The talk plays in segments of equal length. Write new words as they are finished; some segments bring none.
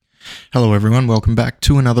Hello everyone, welcome back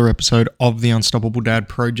to another episode of the Unstoppable Dad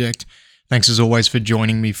Project. Thanks as always for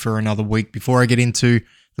joining me for another week. Before I get into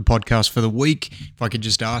the podcast for the week, if I could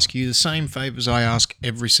just ask you the same favors I ask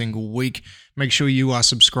every single week, make sure you are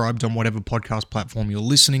subscribed on whatever podcast platform you're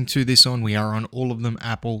listening to this on. We are on all of them: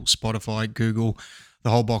 Apple, Spotify, Google, the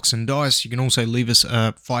whole box and dice. You can also leave us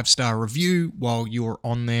a 5-star review while you're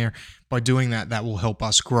on there. By doing that, that will help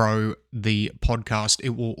us grow the podcast.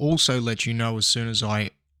 It will also let you know as soon as I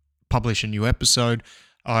publish a new episode.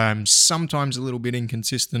 I'm sometimes a little bit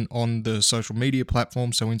inconsistent on the social media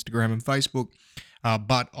platforms, so Instagram and Facebook,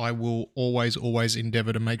 but I will always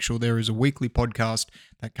endeavor to make sure there is a weekly podcast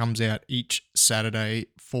that comes out each Saturday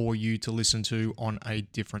for you to listen to on a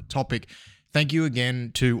different topic. Thank you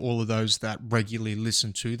again to all of those that regularly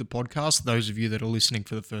listen to the podcast. Those of you that are listening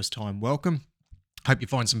for the first time, welcome. Hope you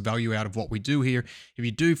find some value out of what we do here. If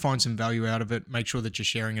you do find some value out of it, make sure that you're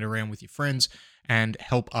sharing it around with your friends and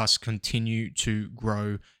help us continue to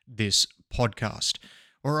grow this podcast.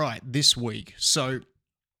 All right, this week. So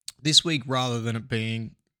this week, rather than it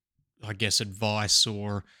being, I guess, advice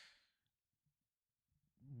or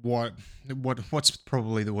what's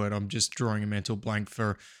probably the word? I'm just drawing a mental blank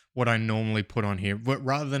for what I normally put on here. But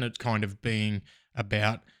rather than it kind of being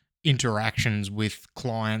about interactions with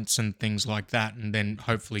clients and things like that, and then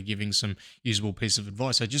hopefully giving some usable piece of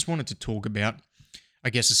advice, I just wanted to talk about, I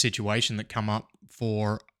guess, a situation that come up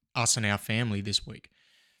for us and our family this week.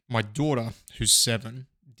 My daughter, who's 7,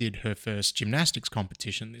 did her first gymnastics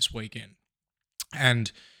competition this weekend.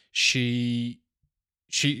 And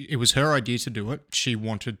it was her idea to do it. She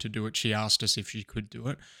wanted to do it. She asked us if she could do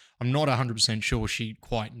it. I'm not 100% sure she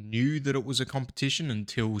quite knew that it was a competition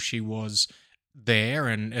until she was there,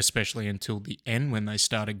 and especially until the end when they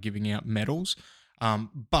started giving out medals.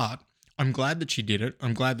 But I'm glad that she did it.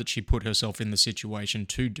 I'm glad that she put herself in the situation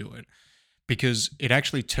to do it, because it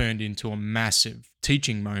actually turned into a massive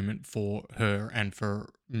teaching moment for her and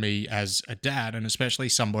for me as a dad, and especially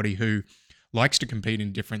somebody who likes to compete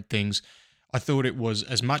in different things. I thought it was,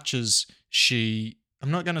 as much as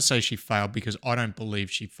I'm not going to say she failed, because I don't believe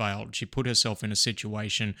she failed. She put herself in a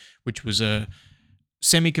situation which was a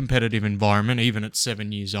semi-competitive environment, even at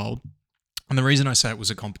 7 years old. And the reason I say it was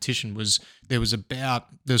a competition was there was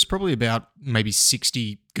probably about maybe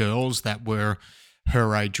 60 girls that were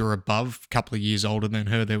her age or above, a couple of years older than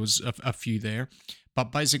her. There was a few there.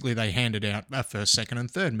 But basically they handed out a first, second, and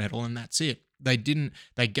third medal, and that's it. They graded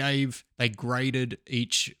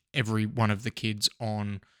every one of the kids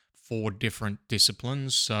on 4 different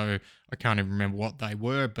disciplines. So I can't even remember what they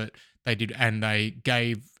were, but they did, and they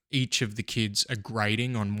gave each of the kids a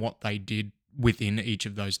grading on what they did within each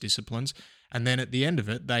of those disciplines. And then at the end of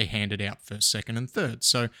it, they handed out first, second, and third.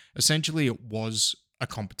 So essentially it was a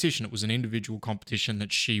competition. It was an individual competition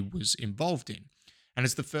that she was involved in. And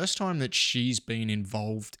it's the first time that she's been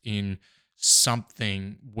involved in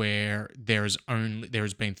something where there has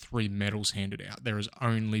been 3 medals handed out. There has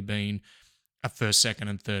only been a first, second,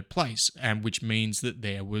 and third place, and which means that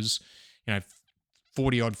there was,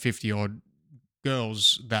 40-odd, 50-odd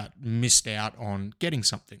girls that missed out on getting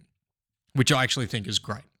something, which I actually think is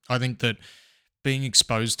great. I think that being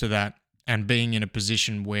exposed to that and being in a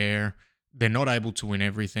position where they're not able to win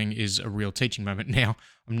everything is a real teaching moment. Now,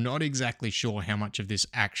 I'm not exactly sure how much of this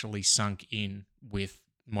actually sunk in with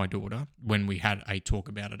my daughter when we had a talk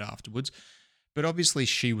about it afterwards, but obviously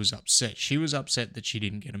she was upset. She was upset that she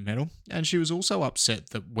didn't get a medal, and she was also upset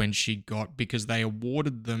that when she got, because they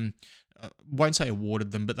awarded them, won't say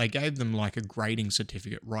awarded them, but they gave them like a grading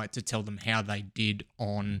certificate, right, to tell them how they did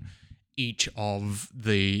on each of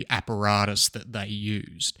the apparatus that they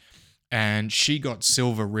used. And she got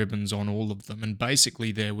silver ribbons on all of them. And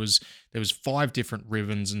basically there was 5 different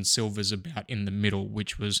ribbons, and silver's about in the middle,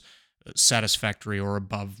 which was satisfactory or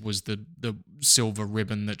above was the silver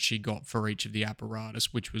ribbon that she got for each of the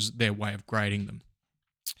apparatus, which was their way of grading them.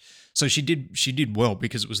 So she did well,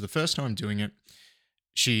 because it was the first time doing it.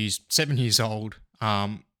 She's 7 years old.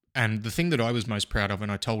 And the thing that I was most proud of,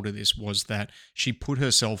 and I told her this, was that she put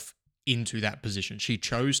herself into that position. She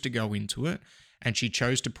chose to go into it, and she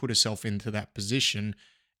chose to put herself into that position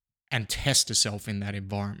and test herself in that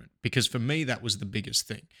environment. Because for me, that was the biggest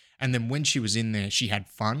thing. And then when she was in there, she had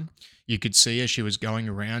fun. You could see her. She was going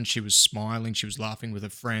around. She was smiling. She was laughing with her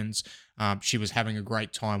friends. She was having a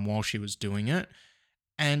great time while she was doing it.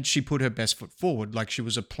 And she put her best foot forward. Like, she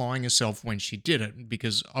was applying herself when she did it,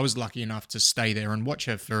 because I was lucky enough to stay there and watch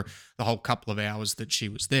her for the whole couple of hours that she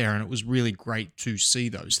was there. And it was really great to see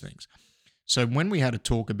those things. So when we had a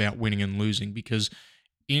talk about winning and losing, because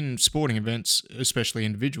in sporting events, especially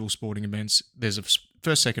individual sporting events, there's a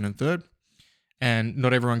first, second, and third. and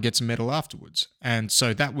not everyone gets a medal afterwards. And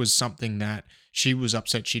so that was something that she was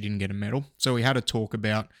upset she didn't get a medal. So we had to talk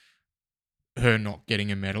about her not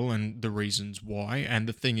getting a medal and the reasons why. And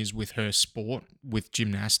the thing is, with her sport, with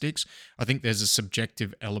gymnastics, I think there's a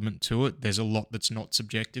subjective element to it. There's a lot that's not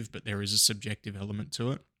subjective, but there is a subjective element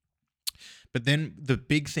to it. But then the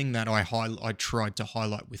big thing that I tried to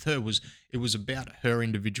highlight with her was it was about her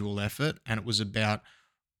individual effort, and it was about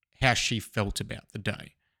how she felt about the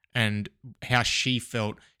day and how she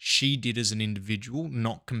felt she did as an individual,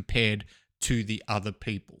 not compared to the other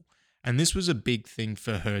people. And this was a big thing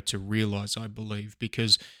for her to realize, I believe,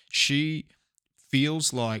 because she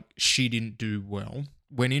feels like she didn't do well,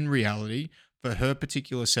 when in reality, for her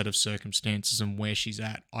particular set of circumstances and where she's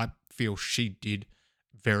at, I feel she did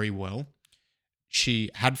very well. She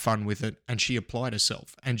had fun with it and she applied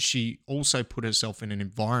herself. And she also put herself in an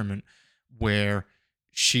environment where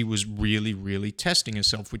she was really, really testing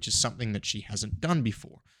herself, which is something that she hasn't done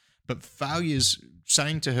before. But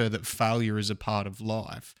saying to her that failure is a part of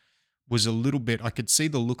life was a little bit, I could see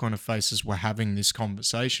the look on her face as we're having this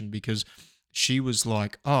conversation, because she was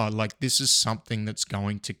like, oh, like this is something that's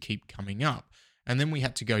going to keep coming up. And then we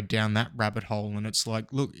had to go down that rabbit hole. And it's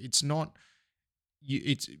like, look, it's not,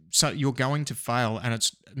 it's so you're going to fail, and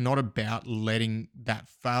it's not about letting that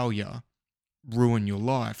failure ruin your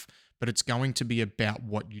life, but it's going to be about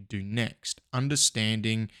what you do next.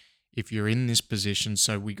 Understanding if you're in this position.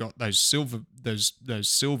 So we got those silver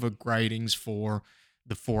gradings for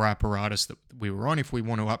the 4 apparatus that we were on. If we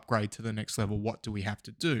want to upgrade to the next level, what do we have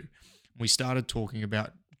to do? We started talking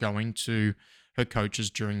about going to her coaches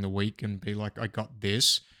during the week and be like, I got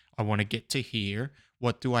this. I want to get to here.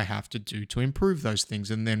 What do I have to do to improve those things?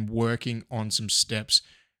 And then working on some steps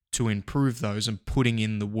to improve those and putting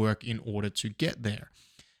in the work in order to get there.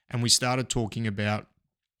 And we started talking about,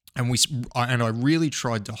 and I really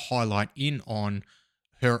tried to highlight in on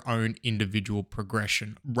her own individual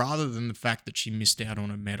progression, rather than the fact that she missed out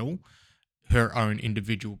on a medal, her own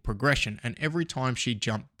individual progression. And every time she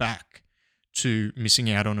jumped back to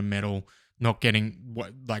missing out on a medal, not getting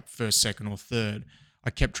like first, second, or third,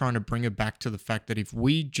 I kept trying to bring her back to the fact that if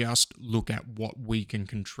we just look at what we can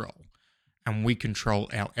control, and we control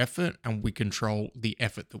our effort, and we control the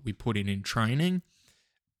effort that we put in training,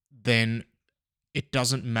 then it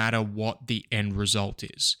doesn't matter what the end result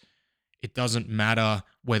is. It doesn't matter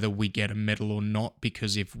whether we get a medal or not,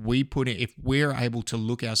 because if we're able to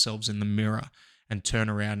look ourselves in the mirror and turn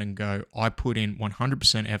around and go, I put in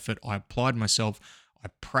 100% effort, I applied myself, I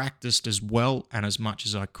practiced as well and as much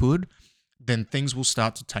as I could, then things will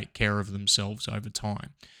start to take care of themselves over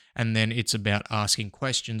time. And then it's about asking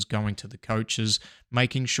questions, going to the coaches,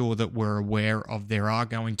 making sure that we're aware of there are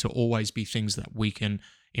going to always be things that we can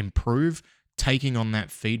improve, taking on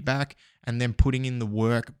that feedback, and then putting in the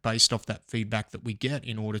work based off that feedback that we get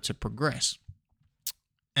in order to progress.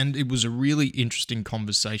 And it was a really interesting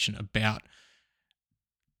conversation about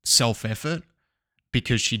self-effort,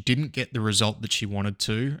 because she didn't get the result that she wanted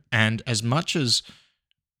to. And as much as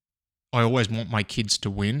I always want my kids to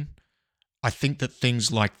win, I think that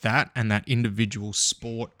things like that and that individual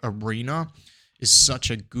sport arena is such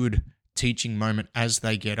a good teaching moment as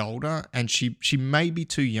they get older. And she may be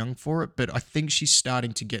too young for it, but I think she's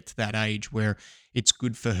starting to get to that age where it's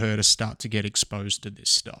good for her to start to get exposed to this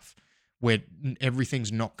stuff, where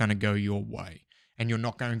everything's not going to go your way and you're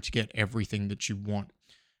not going to get everything that you want.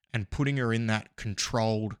 And putting her in that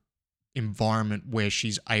controlled environment where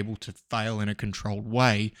she's able to fail in a controlled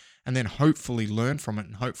way and then hopefully learn from it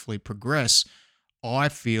and hopefully progress, I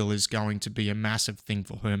feel is going to be a massive thing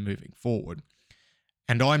for her moving forward.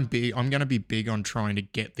 And I'm going to be big on trying to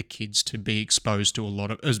get the kids to be exposed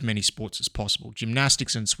to as many sports as possible.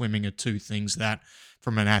 Gymnastics and swimming are two things that,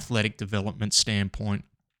 from an athletic development standpoint,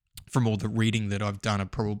 from all the reading that I've done, are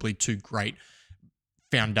probably two great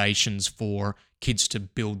foundations for kids to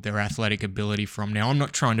build their athletic ability from. Now, I'm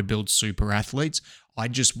not trying to build super athletes. I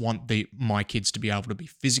just want my kids to be able to be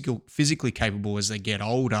physically capable as they get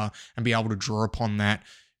older and be able to draw upon that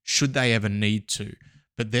should they ever need to.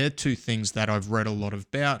 But they're two things that I've read a lot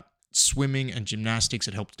about. Swimming and gymnastics,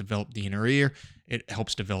 it helps develop the inner ear. It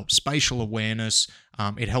helps develop spatial awareness.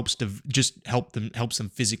 It helps helps them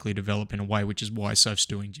physically develop in a way, which is why Soph's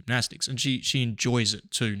doing gymnastics. And she enjoys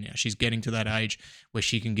it too now. She's getting to that age where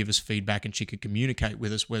she can give us feedback and she can communicate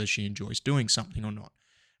with us whether she enjoys doing something or not.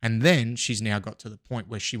 And then she's now got to the point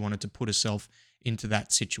where she wanted to put herself into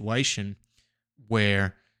that situation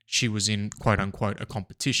where she was in, quote unquote, a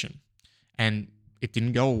competition. And it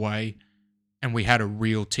didn't go away. And we had a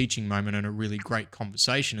real teaching moment and a really great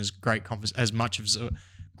conversation, as much as a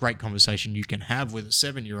great conversation you can have with a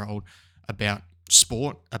 7-year-old about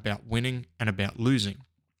sport, about winning, and about losing.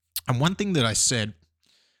 And one thing that I said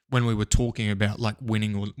when we were talking about like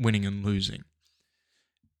winning and losing,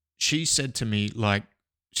 she said to me, like,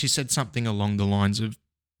 she said something along the lines of,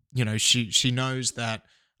 she knows that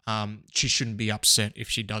she shouldn't be upset if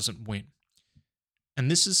she doesn't win. And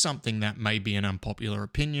this is something that may be an unpopular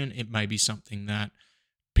opinion. It may be something that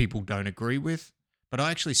people don't agree with. But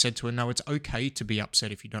I actually said to her, no, it's okay to be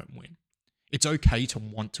upset if you don't win. It's okay to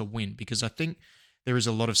want to win, because I think there is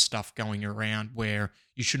a lot of stuff going around where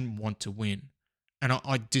you shouldn't want to win. And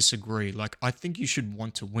I disagree. Like, I think you should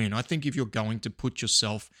want to win. I think if you're going to put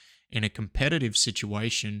yourself in a competitive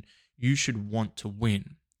situation, you should want to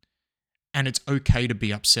win. And it's okay to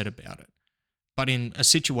be upset about it. But in a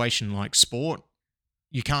situation like sport,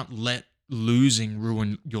 you can't let losing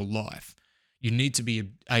ruin your life. You need to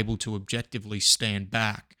be able to objectively stand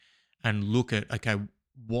back and look at, okay,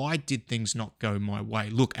 why did things not go my way?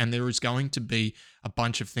 Look, and there is going to be a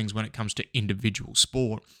bunch of things when it comes to individual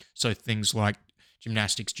sport. So things like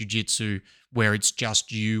gymnastics, jiu-jitsu, where it's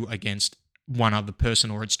just you against one other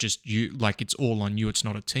person, or it's just you, like it's all on you. It's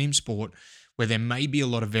not a team sport, where there may be a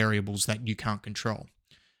lot of variables that you can't control.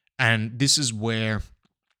 And this is where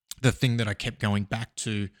the thing that I kept going back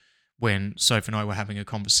to when Soph and I were having a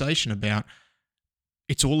conversation about,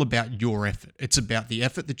 it's all about your effort. It's about the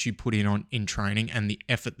effort that you put in training and the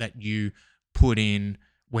effort that you put in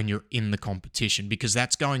when you're in the competition, because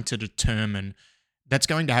that's going to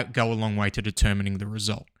go a long way to determining the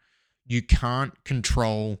result. You can't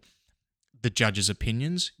control the judge's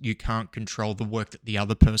opinions. You can't control the work that the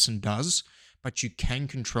other person does, but you can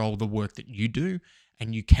control the work that you do,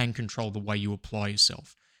 and you can control the way you apply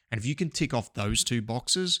yourself. And if you can tick off those two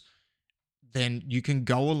boxes, then you can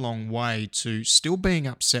go a long way to still being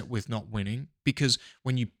upset with not winning, because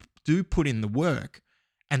when you do put in the work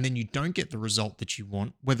and then you don't get the result that you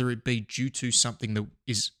want, whether it be due to something that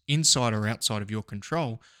is inside or outside of your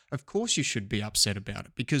control, of course you should be upset about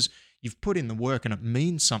it, because you've put in the work and it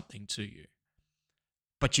means something to you.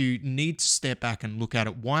 But you need to step back and look at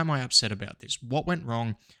it. Why am I upset about this? What went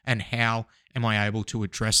wrong? And how am I able to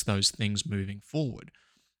address those things moving forward?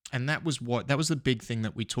 And that was the big thing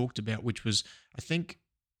that we talked about, which was, I think,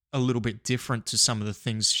 a little bit different to some of the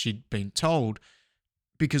things she'd been told,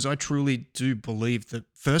 because I truly do believe that,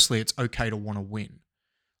 firstly, it's okay to want to win.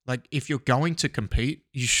 Like, if you're going to compete,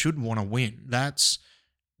 you should want to win. That's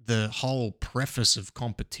the whole preface of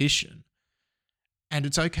competition. And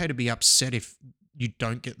it's okay to be upset if you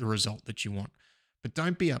don't get the result that you want. But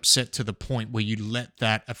don't be upset to the point where you let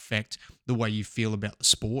that affect the way you feel about the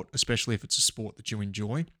sport, especially if it's a sport that you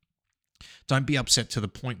enjoy. Don't be upset to the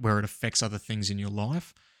point where it affects other things in your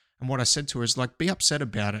life. And what I said to her is, like, be upset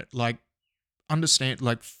about it. Like, understand,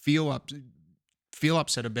 like, feel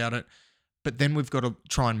upset about it, but then we've got to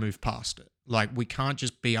try and move past it. Like, we can't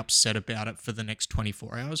just be upset about it for the next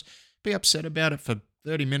 24 hours. Be upset about it for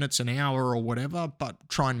 30 minutes, an hour, or whatever, but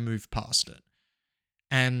try and move past it.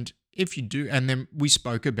 And if you do, and then we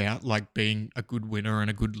spoke about like being a good winner and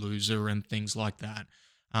a good loser and things like that.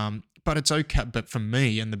 But it's okay. But for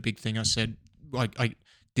me, and the big thing I said, like I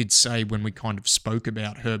did say when we kind of spoke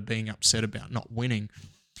about her being upset about not winning,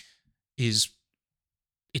 is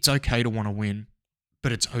it's okay to want to win,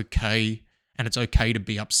 but it's okay, and it's okay to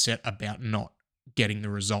be upset about not getting the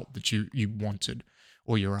result that you wanted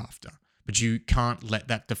or you're after. But you can't let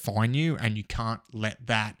that define you, and you can't let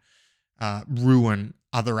that ruin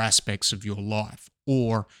other aspects of your life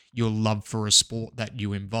or your love for a sport that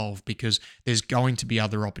you involve, because there's going to be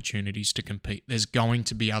other opportunities to compete. There's going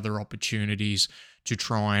to be other opportunities to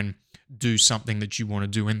try and do something that you want to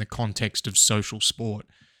do in the context of social sport.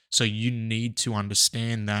 So you need to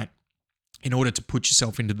understand that in order to put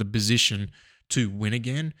yourself into the position to win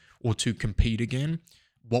again or to compete again,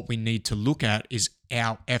 what we need to look at is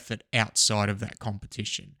our effort outside of that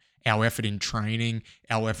competition. Our effort in training,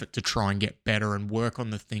 our effort to try and get better and work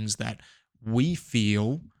on the things that but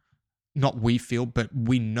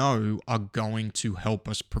we know are going to help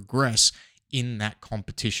us progress in that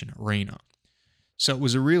competition arena. So it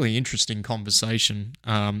was a really interesting conversation.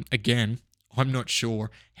 Again, I'm not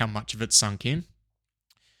sure how much of it sunk in.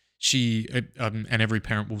 She, and every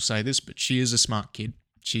parent will say this, but she is a smart kid.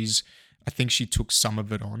 I think she took some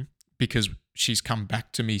of it on, because she's come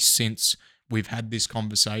back to me since we've had this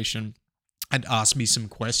conversation and asked me some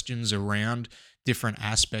questions around different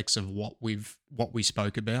aspects of what we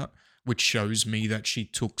spoke about, which shows me that she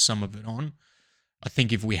took some of it on. I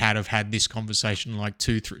think if we have had this conversation like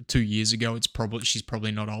 2 years ago, she's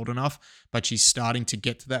probably not old enough, but she's starting to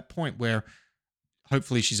get to that point where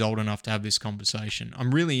hopefully she's old enough to have this conversation.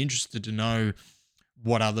 I'm really interested to know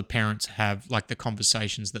what other parents have, like the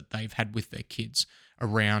conversations that they've had with their kids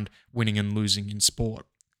around winning and losing in sport.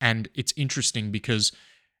 And it's interesting because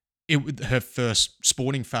her first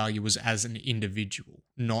sporting failure was as an individual,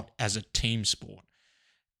 not as a team sport.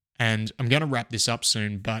 And I'm going to wrap this up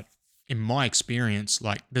soon, but in my experience,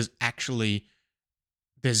 like there's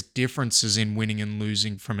differences in winning and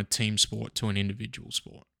losing from a team sport to an individual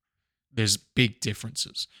sport. There's big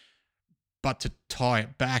differences. But to tie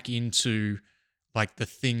it back into like the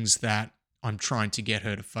things that I'm trying to get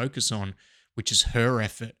her to focus on, which is her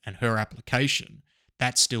effort and her application,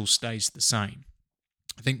 that still stays the same.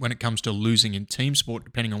 I think when it comes to losing in team sport,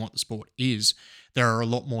 depending on what the sport is, there are a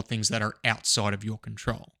lot more things that are outside of your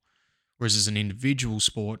control. Whereas as an individual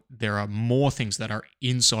sport, there are more things that are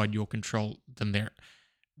inside your control than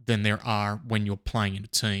there are when you're playing in a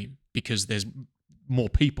team, because there's more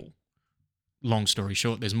people. Long story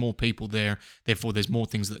short, there's more people there, therefore there's more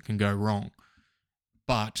things that can go wrong.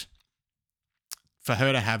 But for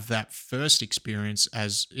her to have that first experience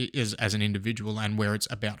as an individual and where it's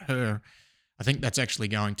about her, I think that's actually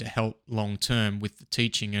going to help long term with the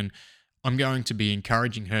teaching. And I'm going to be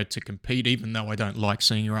encouraging her to compete, even though I don't like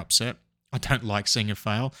seeing her upset. I don't like seeing her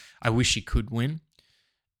fail. I wish she could win,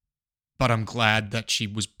 but I'm glad that she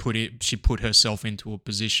put herself into a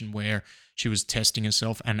position where she was testing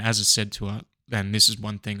herself. And as I said to her, and this is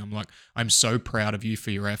one thing, I'm like, I'm so proud of you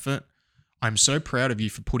for your effort. I'm so proud of you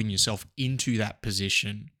for putting yourself into that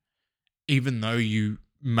position, even though you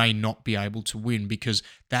may not be able to win, because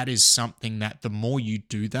that is something that the more you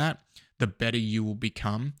do that, the better you will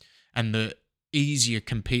become, and the easier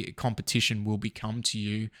competition will become to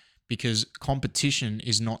you, because competition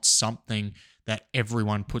is not something that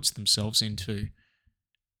everyone puts themselves into.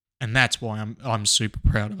 And that's why I'm super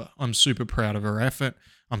proud of her. I'm super proud of her effort.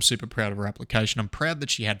 I'm super proud of her application. I'm proud that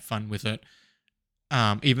she had fun with it.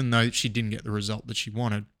 Even though she didn't get the result that she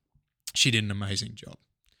wanted, she did an amazing job.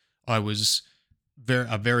 I was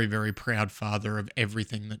a very, very proud father of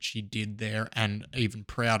everything that she did there, and even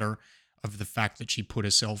prouder of the fact that she put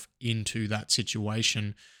herself into that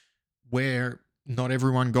situation where not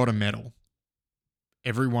everyone got a medal.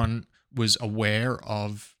 Everyone was aware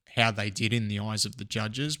of how they did in the eyes of the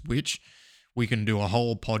judges, which we can do a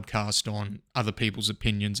whole podcast on other people's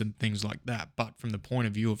opinions and things like that. But from the point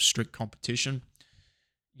of view of strict competition,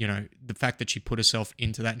 the fact that she put herself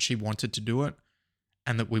into that and she wanted to do it,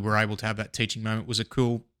 and that we were able to have that teaching moment, was a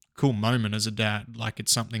cool moment as a dad. Like,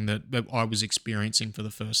 it's something that I was experiencing for the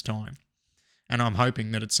first time. And I'm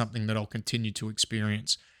hoping that it's something that I'll continue to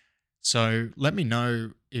experience. So let me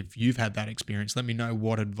know if you've had that experience. Let me know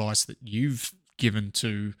what advice that you've given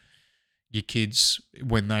to your kids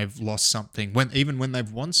when they've lost something, even when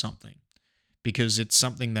they've won something, because it's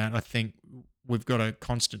something that I think we've got to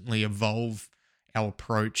constantly evolve our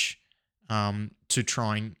approach to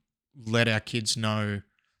try and let our kids know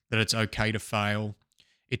that it's okay to fail.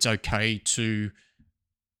 It's okay to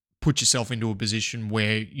put yourself into a position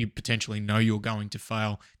where you potentially know you're going to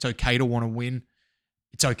fail. It's okay to want to win.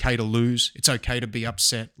 It's okay to lose. It's okay to be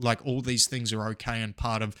upset. Like, all these things are okay and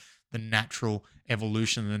part of the natural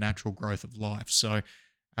evolution and the natural growth of life. So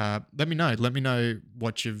let me know. Let me know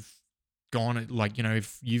what you've gone, like,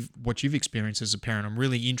 if what you've experienced as a parent. I'm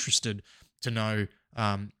really interested to know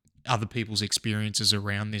other people's experiences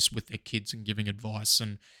around this with their kids and giving advice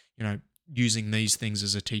and, using these things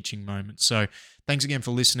as a teaching moment. So thanks again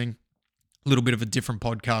for listening. A little bit of a different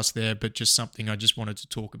podcast there, but just something I just wanted to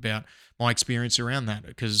talk about my experience around that,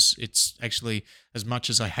 because it's actually, as much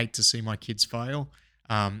as I hate to see my kids fail,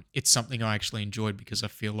 it's something I actually enjoyed, because I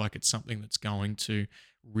feel like it's something that's going to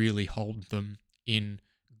really hold them in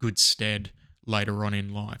good stead later on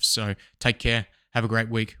in life. So take care. Have a great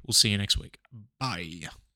week. We'll see you next week. Bye.